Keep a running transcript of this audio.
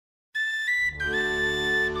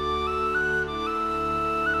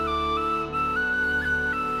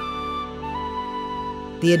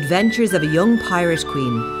The Adventures of a Young Pirate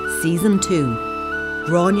Queen, Season 2,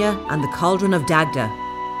 Grainne and the Cauldron of Dagda,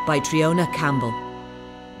 by Triona Campbell.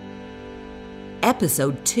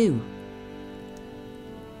 Episode 2.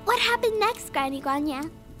 What happened next,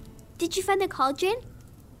 Grainne? Did you find the cauldron?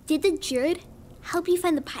 Did the druid help you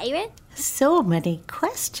find the pirate? So many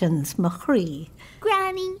questions, Marie.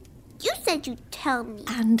 Granny, you said you'd tell me.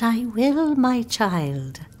 And I will, my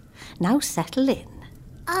child. Now settle in.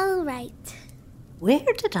 All right.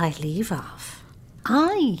 Where did I leave off?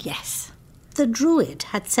 Yes. The druid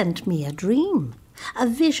had sent me a dream, a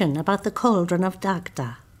vision about the Cauldron of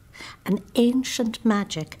Dagda, an ancient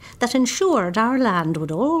magic that ensured our land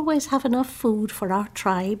would always have enough food for our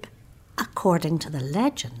tribe. According to the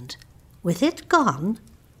legend, with it gone,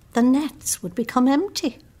 the nets would become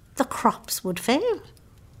empty, the crops would fail.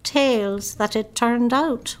 Tales that it turned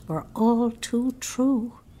out were all too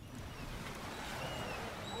true.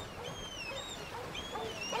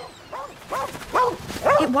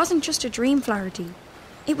 It wasn't just a dream, Flaherty.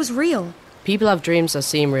 It was real. People have dreams that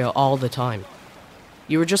seem real all the time.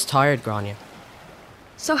 You were just tired, Grainne.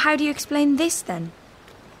 So how do you explain this, then?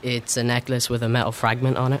 It's a necklace with a metal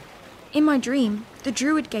fragment on it. In my dream, the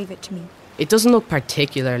druid gave it to me. It doesn't look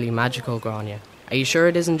particularly magical, Grainne. Are you sure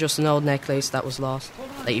it isn't just an old necklace that was lost?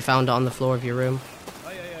 That you found on the floor of your room?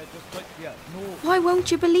 Why won't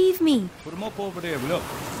you believe me? Put them up over there, look.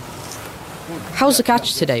 How's the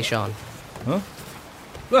catch today, Sean? Huh?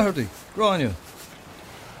 Flaherty, Grainne.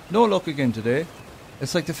 No luck again today.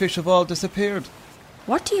 It's like the fish have all disappeared.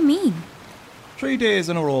 What do you mean? 3 days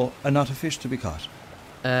in a row and not a fish to be caught.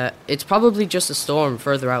 It's probably just a storm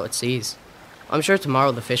further out at seas. I'm sure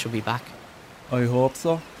tomorrow the fish will be back. I hope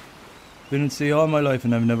so. Been at sea all my life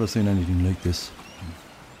and I've never seen anything like this.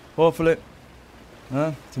 Hopefully,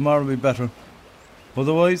 tomorrow will be better.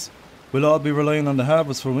 Otherwise, we'll all be relying on the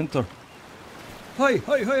harvest for winter. Hi.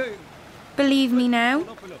 Believe me now?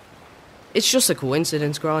 It's just a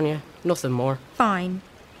coincidence, Grainne. Nothing more. Fine.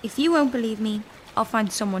 If you won't believe me, I'll find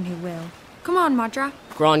someone who will. Come on, Madra.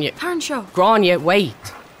 Grainne. Turn show. Grainne, wait.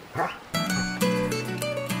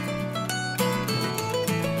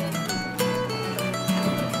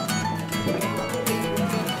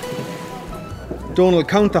 Donal,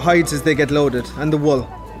 count the hides as they get loaded, and the wool.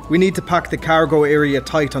 We need to pack the cargo area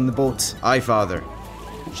tight on the boats. Aye, Father.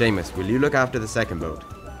 Seamus, will you look after the second boat?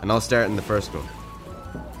 And I'll start in the first one.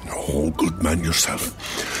 Oh, good man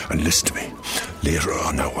yourself. And listen to me. Later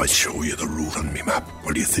on now I'll show you the route on me map.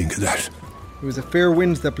 What do you think of that? It was a fair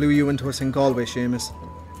wind that blew you into us in Galway, Seamus.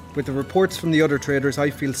 With the reports from the other traders, I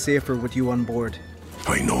feel safer with you on board.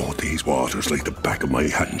 I know these waters like the back of my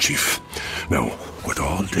hand, Chief. Now, with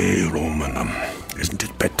all day roaming, isn't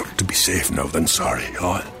it better to be safe now than sorry?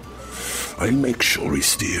 I'll make sure we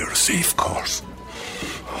steer a safe course.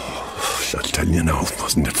 I'll tell you now,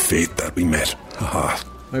 wasn't it fate that we met?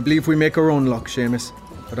 I believe we make our own luck, Seamus,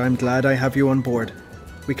 but I'm glad I have you on board.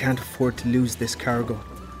 We can't afford to lose this cargo.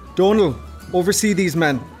 Donal, oversee these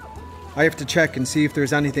men. I have to check and see if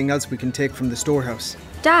there's anything else we can take from the storehouse.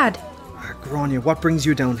 Dad. Grainne, what brings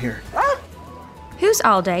you down here? Who's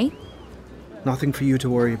Alday? Nothing for you to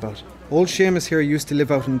worry about. Old Seamus here used to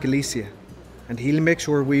live out in Galicia, and he'll make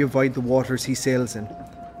sure we avoid the waters he sails in.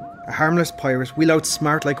 A harmless pirate, we'll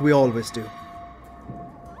outsmart like we always do.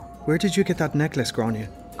 Where did you get that necklace, Grainne?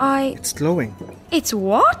 It's glowing. It's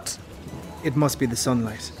what? It must be the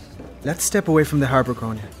sunlight. Let's step away from the harbour,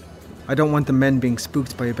 Grainne. I don't want the men being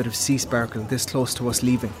spooked by a bit of sea sparkle this close to us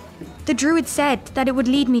leaving. The druid said that it would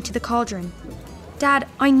lead me to the cauldron. Dad,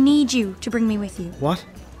 I need you to bring me with you. What?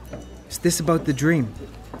 Is this about the dream?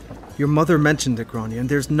 Your mother mentioned it, Grainne, and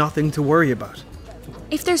there's nothing to worry about.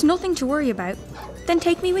 If there's nothing to worry about, then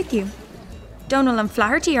take me with you. Donal and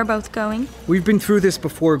Flaherty are both going. We've been through this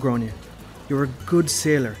before, Grainne. You're a good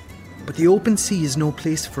sailor, but the open sea is no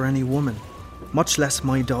place for any woman, much less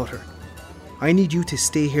my daughter. I need you to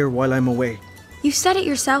stay here while I'm away. You said it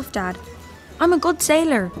yourself, Dad. I'm a good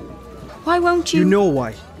sailor. Why won't you? You know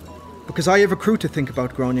why. Because I have a crew to think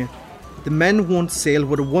about, Grainne. The men won't sail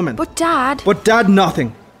with a woman. But Dad... But Dad,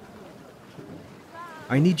 nothing.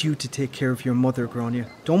 I need you to take care of your mother, Grainne.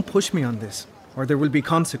 Don't push me on this, or there will be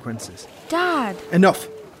consequences. Dad... Enough.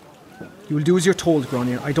 You will do as you're told,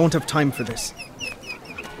 Grainne. I don't have time for this.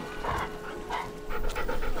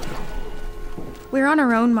 We're on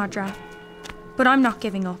our own, Madra. But I'm not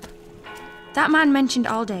giving up. That man mentioned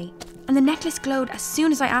Alday, and the necklace glowed as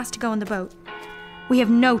soon as I asked to go on the boat. We have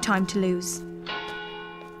no time to lose.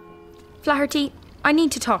 Flaherty, I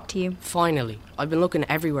need to talk to you. Finally. I've been looking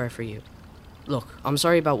everywhere for you. Look, I'm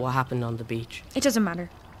sorry about what happened on the beach. It doesn't matter.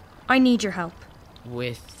 I need your help.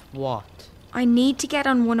 With what? I need to get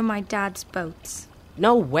on one of my dad's boats.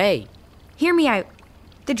 No way. Hear me out.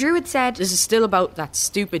 The druid said... This is still about that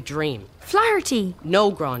stupid dream. Flaherty!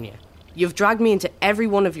 No, Grainne. You've dragged me into every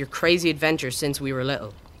one of your crazy adventures since we were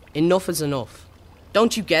little. Enough is enough.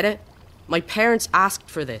 Don't you get it? My parents asked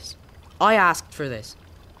for this. I asked for this.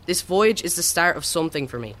 This voyage is the start of something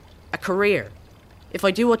for me. A career. If I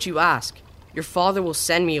do what you ask, your father will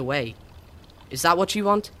send me away. Is that what you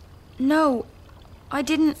want? No, I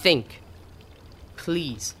didn't... Think.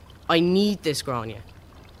 Please. I need this, Grainne.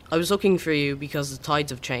 I was looking for you because the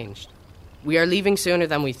tides have changed. We are leaving sooner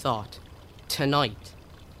than we thought. Tonight.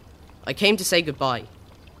 I came to say goodbye.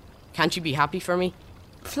 Can't you be happy for me?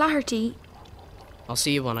 Flaherty... I'll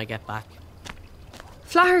see you when I get back.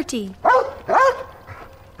 Flaherty!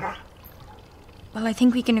 Well, I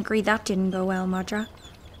think we can agree that didn't go well, Madra.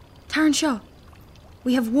 Taryn Shaw,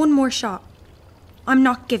 we have one more shot. I'm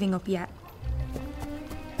not giving up yet.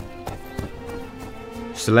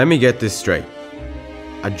 So let me get this straight.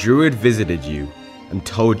 A druid visited you and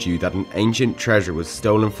told you that an ancient treasure was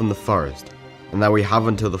stolen from the forest and that we have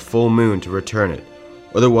until the full moon to return it.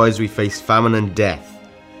 Otherwise we face famine and death.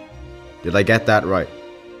 Did I get that right?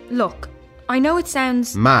 Look, I know it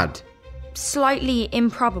sounds... Mad. Slightly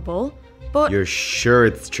improbable, but... You're sure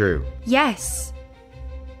it's true? Yes.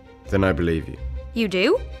 Then I believe you. You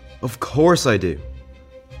do? Of course I do.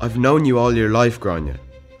 I've known you all your life, Grainne.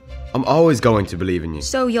 I'm always going to believe in you.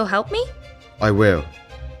 So you'll help me? I will.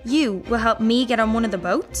 You will help me get on one of the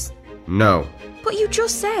boats? No. But you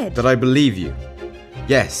just said... That I believe you.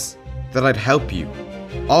 Yes, that I'd help you.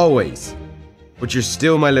 Always. But you're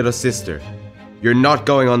still my little sister. You're not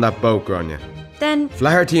going on that boat, Grainne. Then...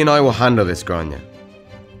 Flaherty and I will handle this, Grainne.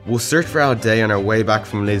 We'll search for our day on our way back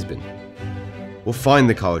from Lisbon. We'll find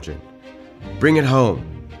the cauldron. Bring it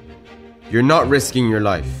home. You're not risking your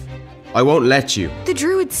life. I won't let you. The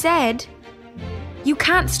druid said... You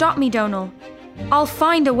can't stop me, Donal. I'll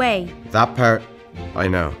find a way. That part, I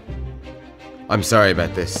know. I'm sorry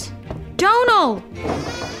about this. Donal!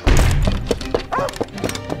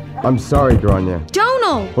 I'm sorry, Grainne.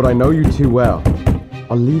 Donal! But I know you too well.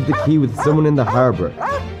 I'll leave the key with someone in the harbour.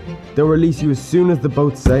 They'll release you as soon as the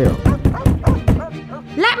boats sail.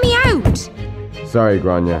 Let me out! Sorry,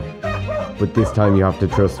 Grainne. But this time you have to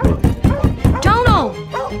trust me. Donal!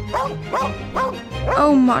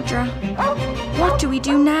 Oh, Madra. What do we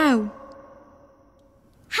do now?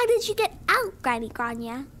 How did you get out,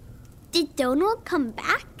 Grainne? Did Donal come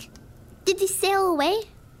back? Did he sail away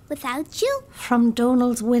without you? From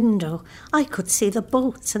Donal's window, I could see the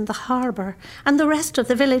boats in the harbour and the rest of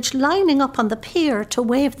the village lining up on the pier to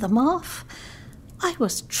wave them off. I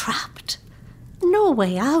was trapped. No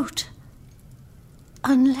way out.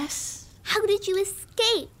 Unless... How did you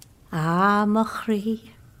escape? Ah,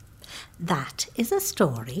 Mochrie. That is a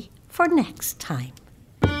story for next time.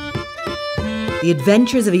 The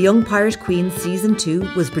Adventures of a Young Pirate Queen Season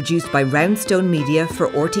 2 was produced by Roundstone Media for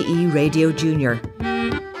RTE Radio Junior.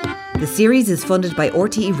 The series is funded by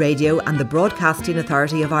RTE Radio and the Broadcasting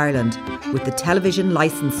Authority of Ireland with the television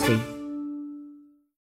licence fee.